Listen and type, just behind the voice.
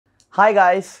Hi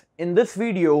guys, in this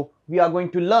video we are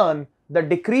going to learn the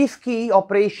decrease key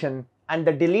operation and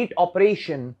the delete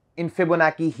operation in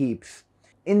Fibonacci heaps.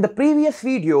 In the previous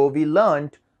video we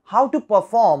learned how to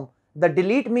perform the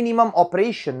delete minimum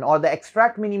operation or the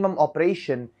extract minimum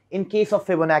operation in case of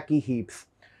Fibonacci heaps.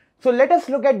 So let us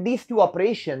look at these two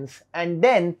operations and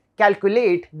then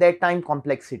calculate their time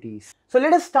complexities. So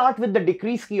let us start with the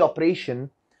decrease key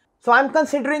operation. So I am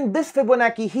considering this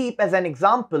Fibonacci heap as an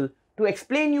example to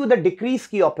explain you the decrease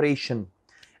key operation.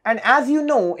 And as you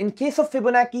know, in case of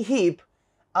Fibonacci heap,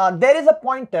 there is a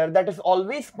pointer that is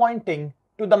always pointing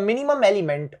to the minimum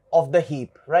element of the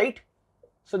heap, right?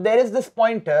 So there is this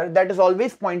pointer that is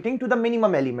always pointing to the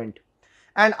minimum element.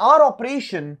 And our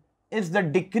operation is the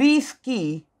decrease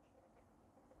key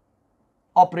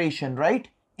operation, right?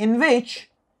 In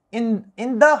which, in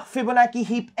the Fibonacci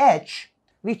heap H,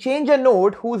 we change a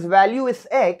node whose value is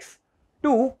x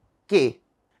to k.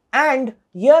 And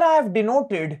here I have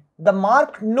denoted the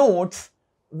marked nodes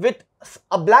with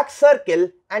a black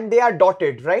circle and they are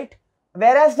dotted, right?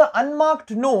 Whereas the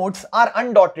unmarked nodes are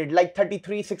undotted like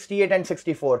 33, 68 and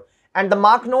 64. And the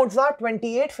marked nodes are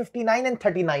 28, 59 and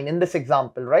 39 in this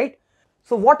example, right?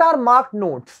 So what are marked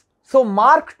nodes? So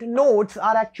marked nodes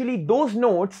are actually those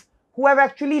nodes who have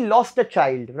actually lost a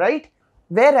child, right?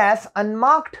 Whereas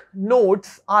unmarked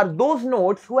nodes are those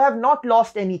nodes who have not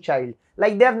lost any child,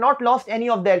 like they have not lost any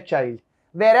of their child.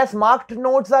 Whereas marked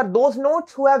nodes are those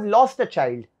nodes who have lost a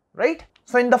child, right?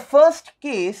 So in the first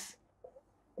case,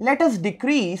 let us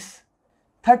decrease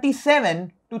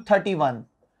 37 to 31,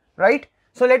 right?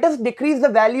 So let us decrease the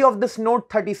value of this node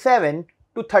 37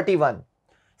 to 31.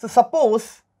 So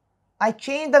suppose I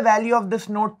change the value of this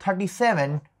node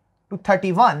 37 to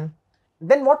 31,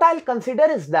 then what I'll consider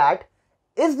is that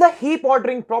is the heap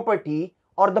ordering property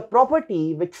or the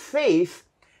property which says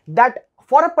that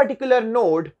for a particular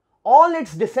node, all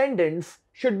its descendants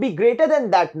should be greater than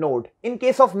that node in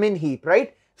case of min heap,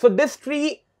 right? So this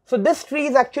tree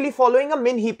is actually following a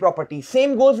min heap property.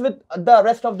 Same goes with the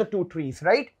rest of the two trees,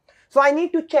 right? So I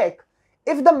need to check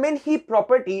if the min heap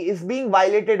property is being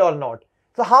violated or not.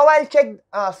 So how I'll check?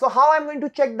 How I'm going to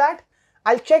check that?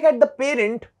 I'll check at the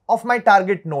parent of my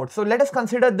target node. So let us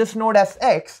consider this node as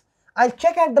x. I'll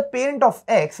check at the parent of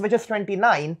x, which is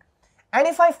 29, and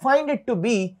if I find it to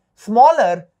be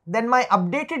smaller than my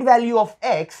updated value of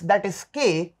x, that is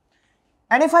k,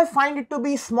 and if I find it to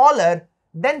be smaller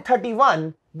than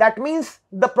 31, that means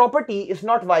the property is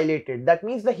not violated. That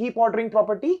means the heap ordering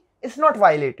property is not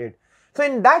violated. So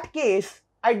in that case,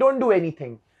 I don't do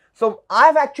anything. So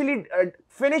I've actually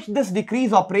finished this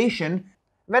decrease operation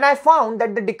when I found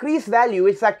that the decrease value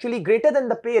is actually greater than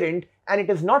the parent and it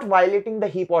is not violating the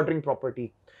heap ordering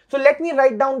property. So let me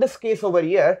write down this case over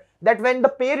here, that when the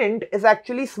parent is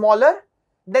actually smaller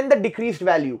than the decreased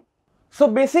value. So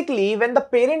basically when the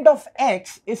parent of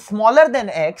x is smaller than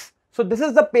x, so this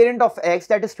is the parent of x,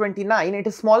 that is 29, it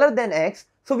is smaller than x,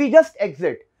 so we just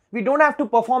exit. We don't have to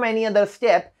perform any other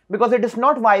step because it is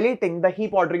not violating the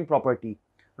heap ordering property,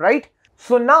 right?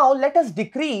 So now let us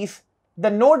decrease the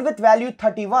node with value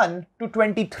 31 to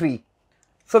 23.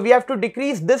 So we have to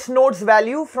decrease this node's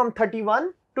value from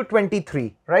 31 to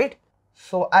 23, right?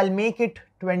 So I'll make it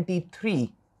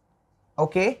 23,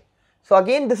 okay? So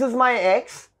again, this is my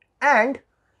x and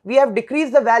we have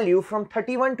decreased the value from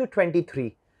 31 to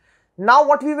 23. Now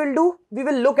what we will do? We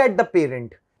will look at the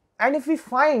parent. And if we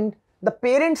find the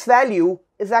parent's value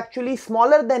is actually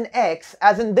smaller than x,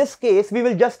 as in this case, we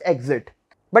will just exit.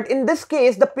 But in this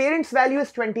case, the parent's value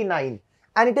is 29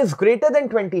 and it is greater than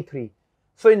 23.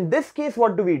 So in this case,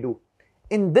 what do we do?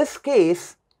 In this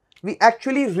case, we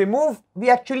actually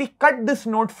cut this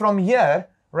node from here,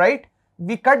 right?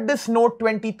 We cut this node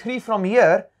 23 from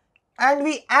here and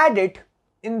we add it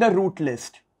in the root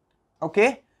list,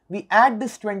 okay? We add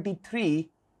this 23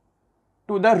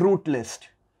 to the root list.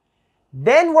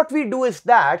 Then what we do is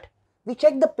that we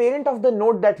check the parent of the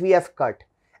node that we have cut.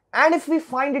 And if we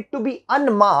find it to be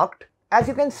unmarked, as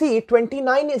you can see,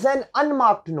 29 is an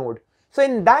unmarked node. So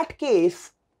in that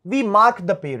case, we mark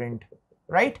the parent,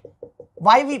 right?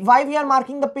 Why we are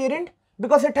marking the parent?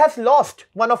 Because it has lost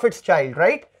one of its child,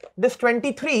 right? This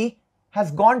 23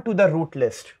 has gone to the root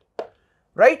list,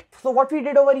 right? So what we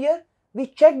did over here, we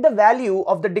checked the value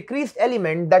of the decreased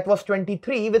element that was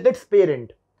 23 with its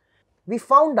parent. We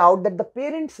found out that the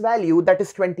parent's value, that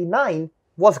is 29,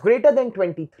 was greater than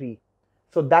 23.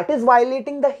 So that is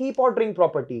violating the heap ordering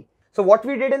property. So what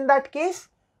we did in that case,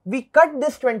 we cut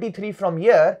this 23 from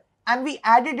here and we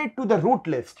added it to the root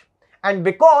list. And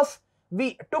because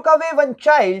we took away one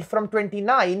child from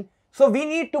 29, so we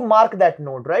need to mark that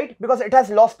node, right? Because it has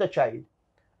lost a child.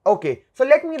 Okay, so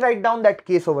let me write down that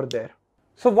case over there.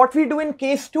 So what we do in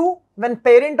case 2, when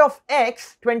parent of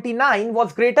x, 29,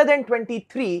 was greater than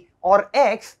 23 or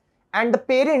x, and the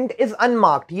parent is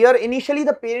unmarked. Here initially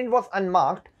the parent was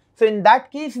unmarked. So in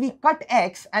that case we cut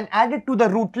x and add it to the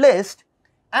root list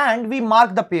and we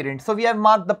mark the parent. So we have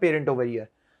marked the parent over here.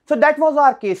 So that was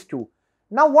our case 2.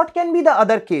 Now what can be the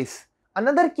other case?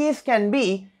 Another case can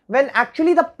be when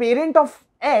actually the parent of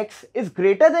x is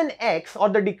greater than x, or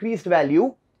the decreased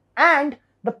value, and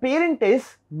the parent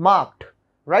is marked,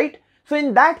 right? So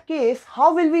in that case,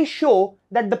 how will we show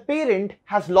that the parent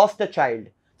has lost a child?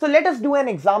 So let us do an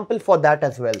example for that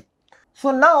as well.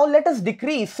 So now let us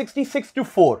decrease 66 to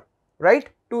 4, right?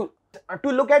 To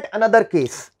look at another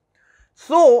case.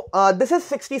 So this is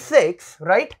 66,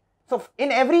 right? So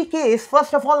in every case,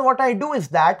 first of all, what I do is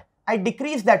that I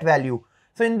decrease that value.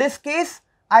 So in this case,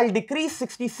 I'll decrease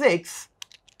 66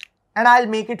 and I'll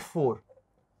make it 4,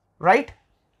 right?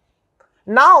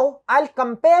 Now I'll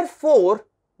compare 4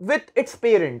 with its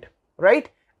parent, right?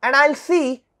 And I'll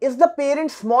see, is the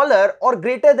parent smaller or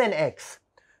greater than x?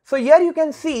 So here you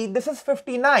can see this is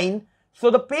 59,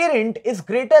 so the parent is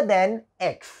greater than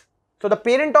x. So the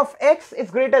parent of x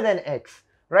is greater than x,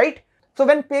 right? So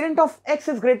when parent of x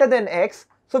is greater than x,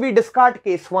 so we discard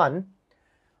case 1,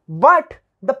 but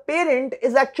the parent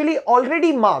is actually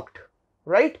already marked,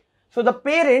 right? So the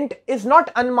parent is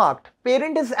not unmarked,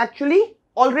 parent is actually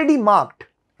already marked,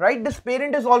 right? This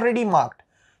parent is already marked.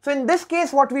 So in this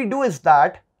case what we do is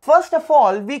that, first of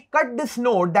all, we cut this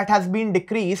node that has been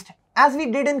decreased as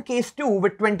we did in case 2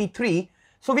 with 23.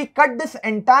 So we cut this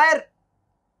entire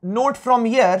node from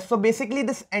here. So basically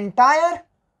this entire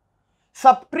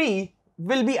subtree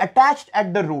will be attached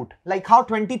at the root, like how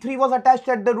 23 was attached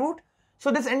at the root. So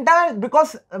this entire,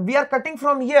 because we are cutting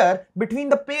from here between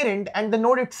the parent and the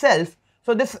node itself,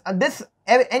 so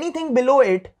anything below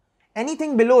it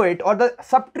or the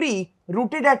subtree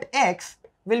rooted at x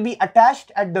will be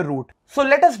attached at the root. So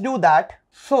let us do that.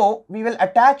 So we will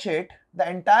attach it, the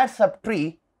entire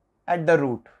subtree, at the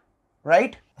root,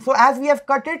 right? So as we have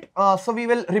cut it, so we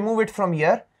will remove it from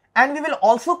here, and we will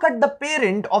also cut the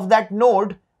parent of that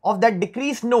node, of that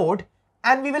decreased node,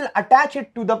 and we will attach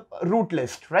it to the root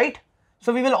list, right?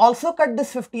 So we will also cut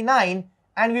this 59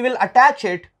 and we will attach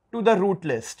it to the root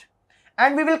list.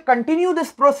 And we will continue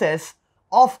this process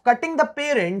of cutting the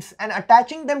parents and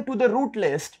attaching them to the root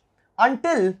list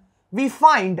until we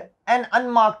find an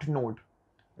unmarked node,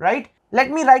 right?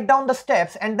 Let me write down the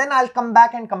steps and then I'll come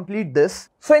back and complete this.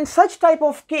 So in such type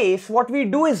of case, what we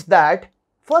do is that,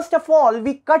 first of all,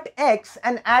 we cut x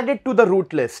and add it to the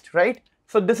root list, right?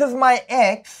 So this is my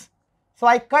x. So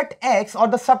I cut x, or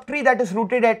the subtree that is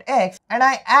rooted at x, and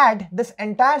I add this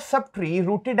entire subtree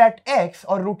rooted at x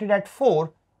or rooted at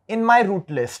 4 in my root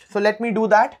list. So let me do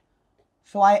that.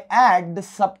 So I add this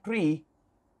subtree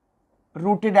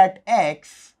rooted at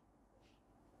x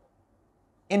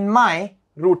in my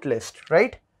root list,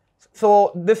 right?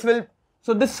 So this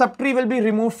subtree will be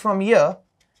removed from here.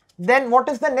 Then what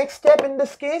is the next step in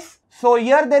this case? So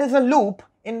here there is a loop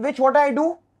in which what I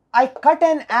do, I cut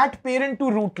and add parent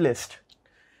to root list.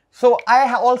 So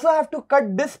I also have to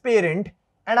cut this parent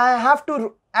and I have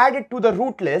to add it to the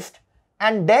root list,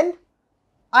 and then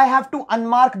I have to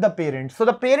unmark the parent. So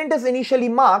the parent is initially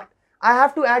marked, I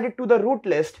have to add it to the root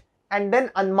list and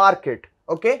then unmark it,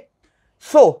 okay?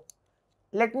 So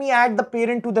let me add the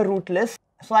parent to the root list.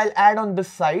 So I'll add on this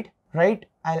side, right?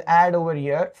 I'll add over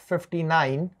here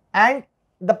 59, and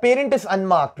the parent is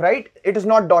unmarked, right? It is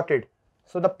not dotted.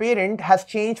 So the parent has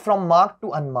changed from marked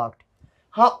to unmarked.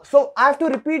 So I have to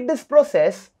repeat this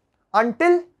process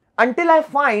until I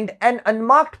find an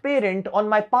unmarked parent on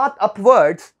my path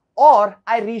upwards or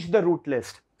I reach the root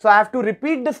list. So I have to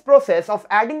repeat this process of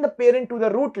adding the parent to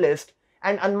the root list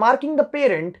and unmarking the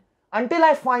parent until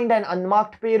I find an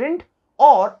unmarked parent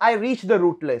or I reach the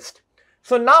root list.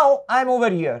 So now I'm over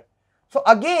here. So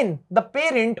again, the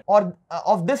parent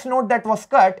of this node that was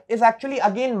cut is actually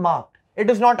again marked. It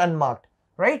is not unmarked,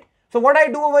 right? So what I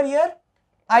do over here,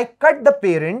 I cut the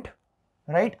parent,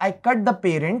 right? I cut the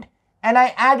parent and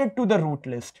I add it to the root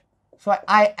list. So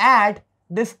I add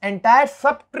this entire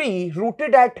subtree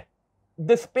rooted at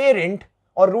this parent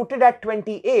or rooted at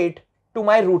 28 to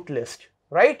my root list,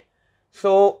 right?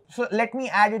 So let me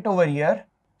add it over here.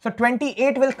 So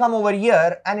 28 will come over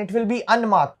here and it will be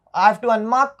unmarked. I have to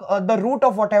unmark the root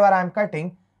of whatever I am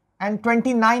cutting, and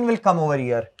 29 will come over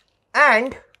here.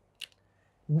 And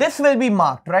this will be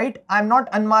marked, right? I'm not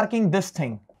unmarking this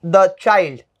thing, the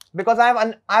child, because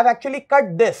I've actually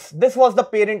cut this. This was the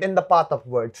parent in the path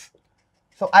upwards.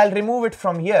 So I'll remove it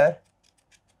from here,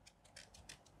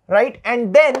 right?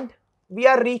 And then we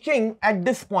are reaching at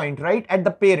this point, right? At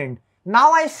the parent.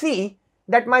 Now I see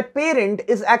that my parent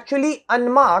is actually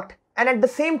unmarked, and at the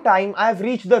same time I have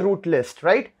reached the root list,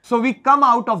 right? So we come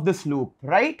out of this loop,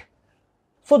 right?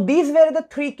 So these were the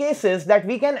three cases that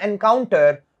we can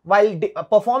encounter while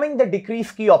performing the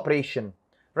decrease key operation,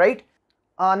 right?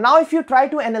 Now if you try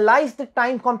to analyze the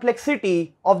time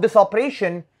complexity of this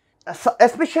operation,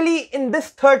 especially in this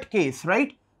third case,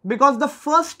 right? Because the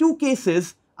first two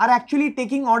cases are actually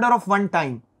taking order of one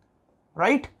time,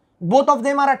 right? Both of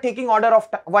them are taking order of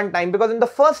one time, because in the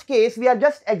first case we are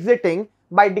just exiting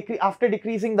by after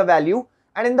decreasing the value,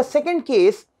 and in the second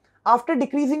case, after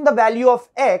decreasing the value of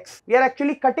x, we are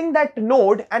actually cutting that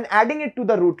node and adding it to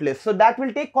the root list. So that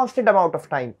will take constant amount of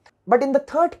time. But in the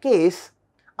third case,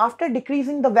 after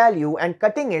decreasing the value and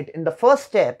cutting it in the first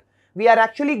step, we are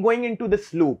actually going into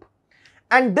this loop.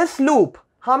 And this loop,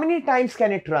 how many times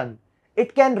can it run?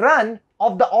 It can run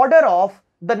of the order of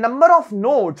the number of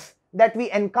nodes that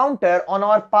we encounter on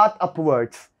our path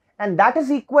upwards. And that is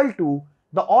equal to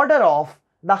the order of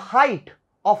the height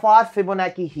of our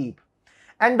Fibonacci heap.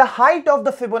 And the height of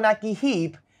the Fibonacci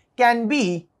heap can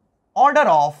be order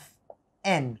of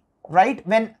n, right?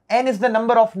 When n is the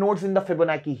number of nodes in the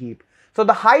Fibonacci heap. So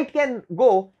the height can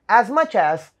go as much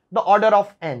as the order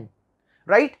of n,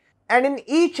 right? And in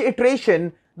each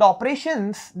iteration, the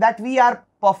operations that we are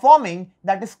performing,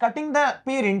 that is cutting the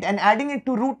parent and adding it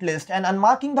to root list and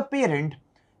unmarking the parent,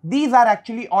 these are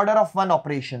actually order of 1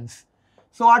 operations.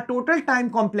 So our total time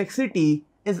complexity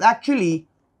is actually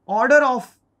order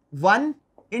of 1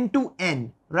 into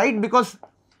n, right? Because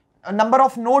a number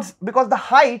of nodes, because the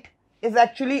height is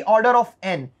actually order of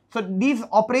n. So these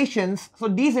operations, so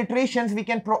these iterations we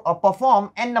can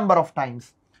perform n number of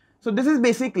times. So this is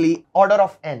basically order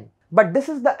of n. But this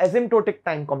is the asymptotic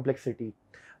time complexity.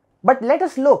 But let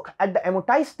us look at the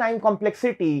amortized time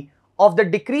complexity of the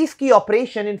decrease key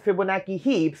operation in Fibonacci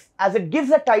heaps, as it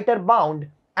gives a tighter bound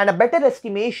and a better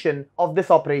estimation of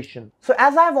this operation. So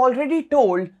as I have already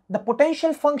told, the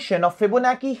potential function of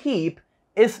Fibonacci heap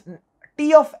is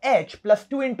T of h plus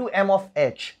 2 into m of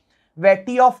h, where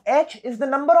T of h is the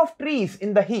number of trees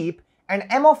in the heap and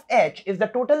m of h is the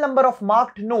total number of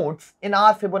marked nodes in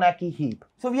our Fibonacci heap.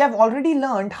 So we have already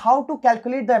learned how to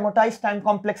calculate the amortized time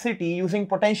complexity using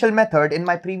potential method in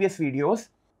my previous videos.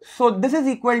 So this is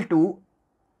equal to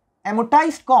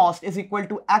amortized cost is equal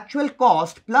to actual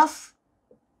cost plus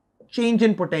change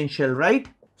in potential, right?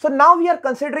 So now we are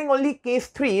considering only case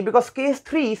 3, because case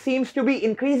 3 seems to be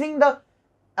increasing the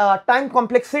time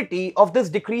complexity of this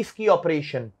decrease key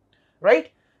operation,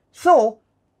 right? So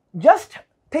just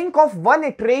think of one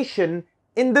iteration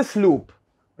in this loop,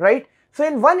 right? So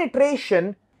in one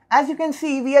iteration, as you can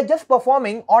see, we are just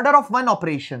performing order of 1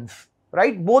 operations,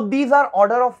 right? Both these are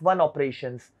order of 1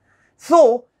 operations.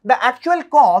 So the actual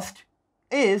cost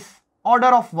is order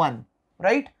of 1,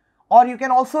 right? Or you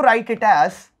can also write it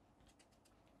as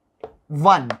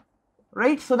 1,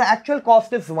 right? So the actual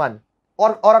cost is 1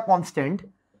 or a constant.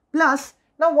 Plus,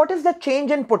 now what is the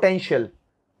change in potential?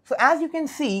 So as you can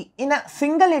see, in a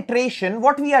single iteration,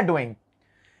 what we are doing?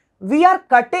 We are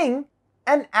cutting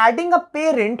and adding a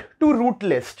parent to root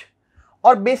list.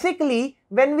 Or basically,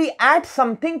 when we add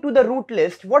something to the root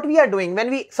list, what we are doing? When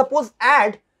we suppose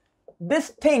add this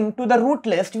thing to the root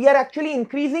list, we are actually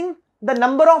increasing the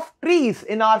number of trees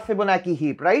in our Fibonacci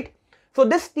heap, right? So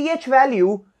this th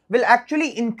value will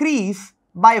actually increase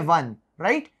by 1,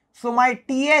 right? So my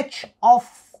th of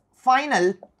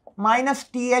final minus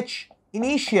th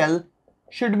initial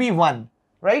should be 1,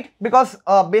 right? Because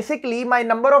basically my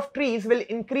number of trees will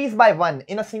increase by 1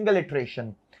 in a single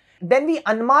iteration. Then we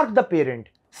unmark the parent.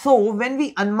 So when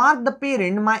we unmark the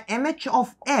parent, my mh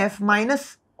of f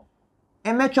minus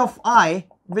mh of I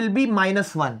will be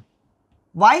minus 1.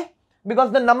 Why?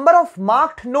 Because the number of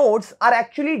marked nodes are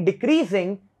actually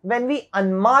decreasing when we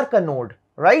unmark a node,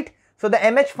 right? So the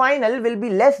mh final will be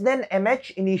less than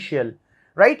mh initial,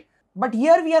 right? But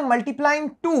here we are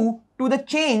multiplying 2 to the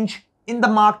change in the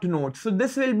marked node. So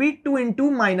this will be 2 into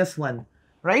minus 1,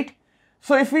 right?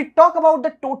 So if we talk about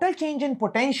the total change in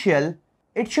potential,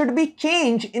 it should be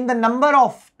change in the number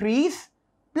of trees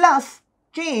plus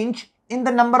change in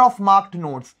the number of marked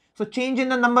nodes. So change in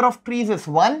the number of trees is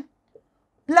 1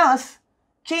 plus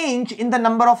change in the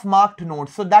number of marked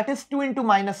nodes. So that is 2 into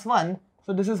minus 1.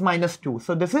 So this is minus 2.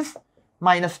 So this is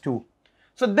minus 2.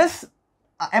 So this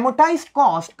amortized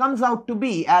cost comes out to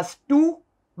be as 2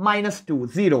 minus 2,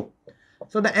 0.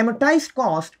 So the amortized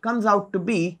cost comes out to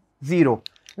be 0.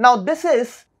 Now this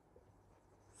is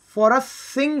for a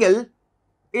single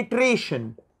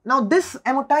iteration. Now this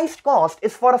amortized cost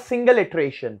is for a single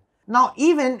iteration. Now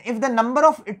even if the number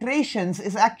of iterations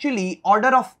is actually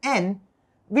order of n,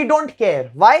 we don't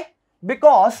care. Why?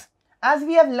 Because as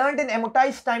we have learned in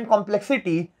amortized time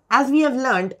complexity, as we have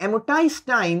learned amortized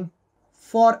time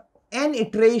for n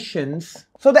iterations.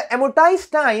 So the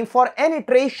amortized time for n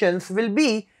iterations will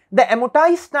be the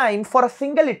amortized time for a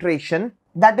single iteration,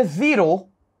 that is 0,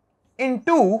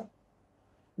 into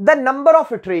the number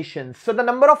of iterations. So the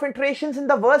number of iterations in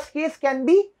the worst case can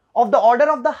be of the order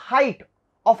of the height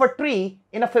of a tree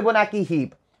in a Fibonacci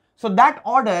heap. So that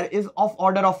order is of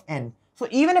order of n. So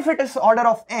even if it is order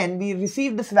of n, we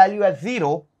receive this value as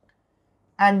 0,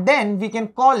 and then we can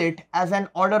call it as an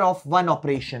order of 1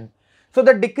 operation. So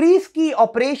the decrease key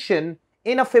operation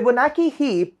in a Fibonacci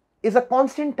heap is a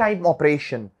constant time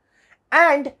operation.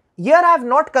 And here I have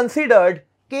not considered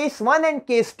case 1 and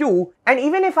case 2, and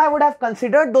even if I would have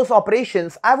considered those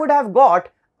operations, I would have got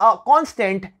a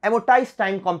constant amortized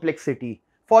time complexity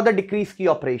for the decrease key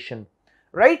operation,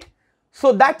 right?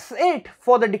 So that's it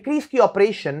for the decrease key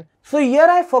operation. So here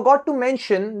I forgot to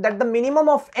mention that the minimum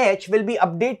of h will be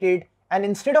updated, and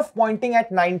instead of pointing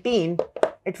at 19,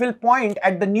 it will point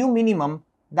at the new minimum,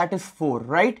 that is 4,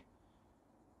 right?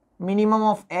 Minimum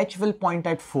of h will point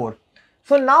at 4.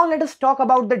 So now let us talk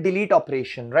about the delete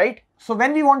operation, right? So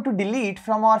when we want to delete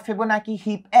from our Fibonacci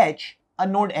heap h a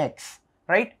node x,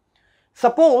 right?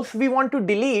 Suppose we want to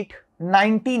delete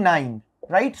 99,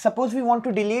 right? Suppose we want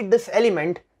to delete this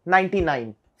element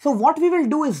 99. So what we will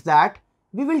do is that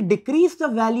we will decrease the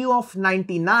value of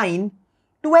 99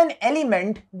 to an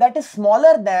element that is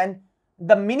smaller than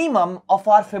the minimum of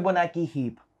our Fibonacci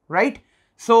heap, right?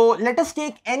 So let us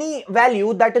take any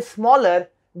value that is smaller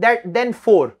than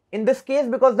 4. In this case,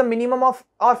 because the minimum of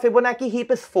our Fibonacci heap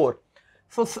is 4.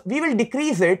 So we will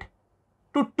decrease it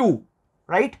to 2,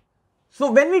 right?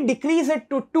 So when we decrease it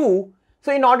to 2,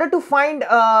 so in order to find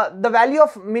the value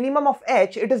of minimum of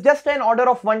h, it is just an order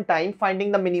of 1 time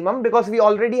finding the minimum, because we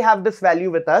already have this value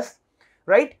with us,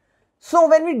 right? So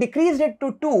when we decreased it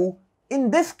to 2,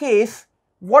 in this case,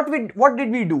 what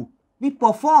did we do? We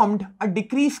performed a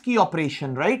decrease key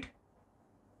operation, right?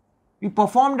 We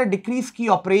performed a decrease key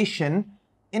operation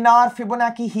in our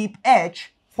Fibonacci heap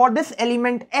h for this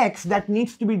element x that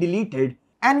needs to be deleted,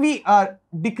 and we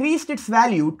decreased its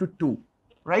value to 2,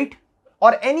 right?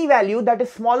 Or any value that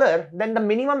is smaller than the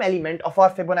minimum element of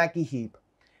our Fibonacci heap.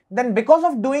 Then because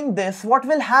of doing this, what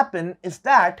will happen is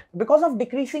that, because of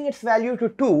decreasing its value to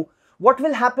 2, what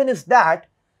will happen is that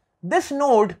this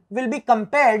node will be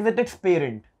compared with its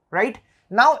parent, right?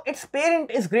 Now its parent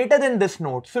is greater than this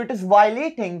node, so it is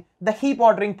violating the heap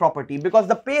ordering property, because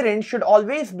the parent should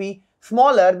always be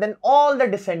smaller than all the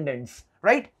descendants,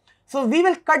 right? So we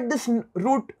will cut this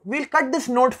root, we'll cut this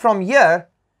node from here,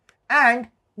 and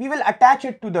we will attach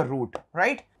it to the root,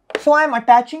 right? So I am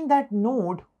attaching that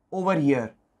node over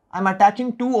here. I'm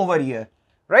attaching 2 over here,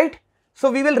 right? So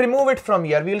we will remove it from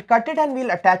here. We will cut it and we'll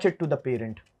attach it to the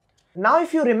parent. Now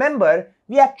if you remember,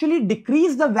 we actually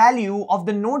decreased the value of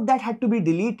the node that had to be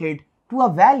deleted to a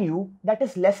value that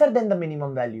is lesser than the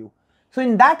minimum value. So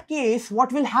in that case,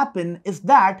 what will happen is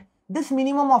that this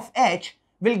minimum of h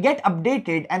will get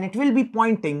updated and it will be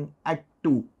pointing at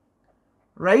 2,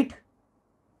 right?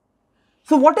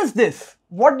 So what is this?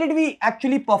 What did we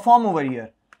actually perform over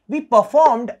here? We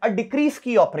performed a decrease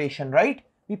key operation, right?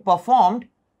 We performed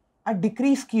a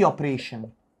decrease key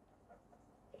operation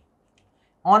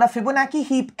on a Fibonacci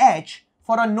heap h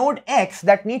for a node x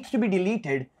that needs to be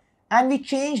deleted, and we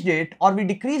changed it, or we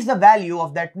decreased the value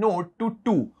of that node to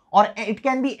 2, or it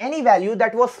can be any value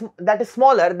that is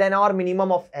smaller than our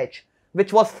minimum of h,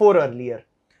 which was 4 earlier,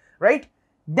 right?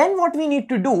 Then what we need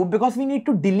to do, because we need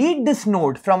to delete this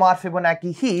node from our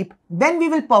Fibonacci heap, then we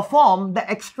will perform the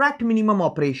extract minimum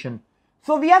operation.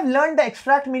 So we have learned the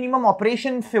extract minimum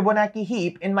operation in Fibonacci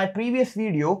heap in my previous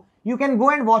video. You can go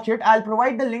and watch it. I'll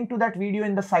provide the link to that video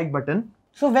in the side button.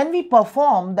 So when we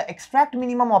perform the extract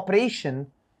minimum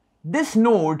operation, this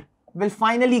node will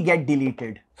finally get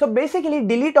deleted. So basically,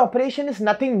 delete operation is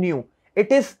nothing new.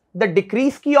 It is the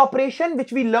decrease key operation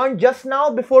which we learned just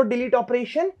now before delete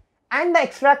operation, and the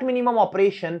extract minimum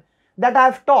operation that I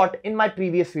have taught in my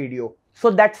previous video.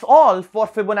 So that's all for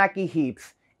Fibonacci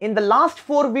heaps. In the last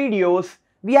 4 videos,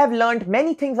 we have learned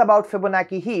many things about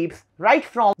Fibonacci heaps, right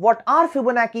from what are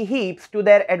Fibonacci heaps to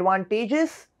their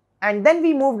advantages, and then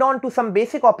we moved on to some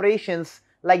basic operations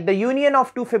like the union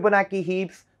of 2 Fibonacci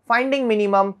heaps, finding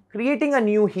minimum, creating a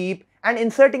new heap, and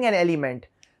inserting an element.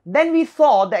 Then we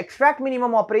saw the extract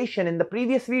minimum operation in the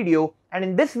previous video, and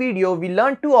in this video we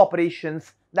learned 2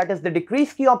 operations, that is the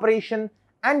decrease key operation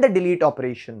and the delete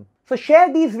operation. So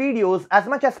share these videos as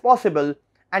much as possible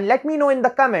and let me know in the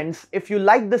comments if you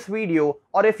like this video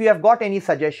or if you have got any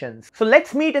suggestions. So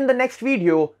let's meet in the next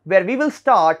video where we will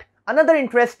start another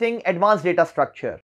interesting advanced data structure.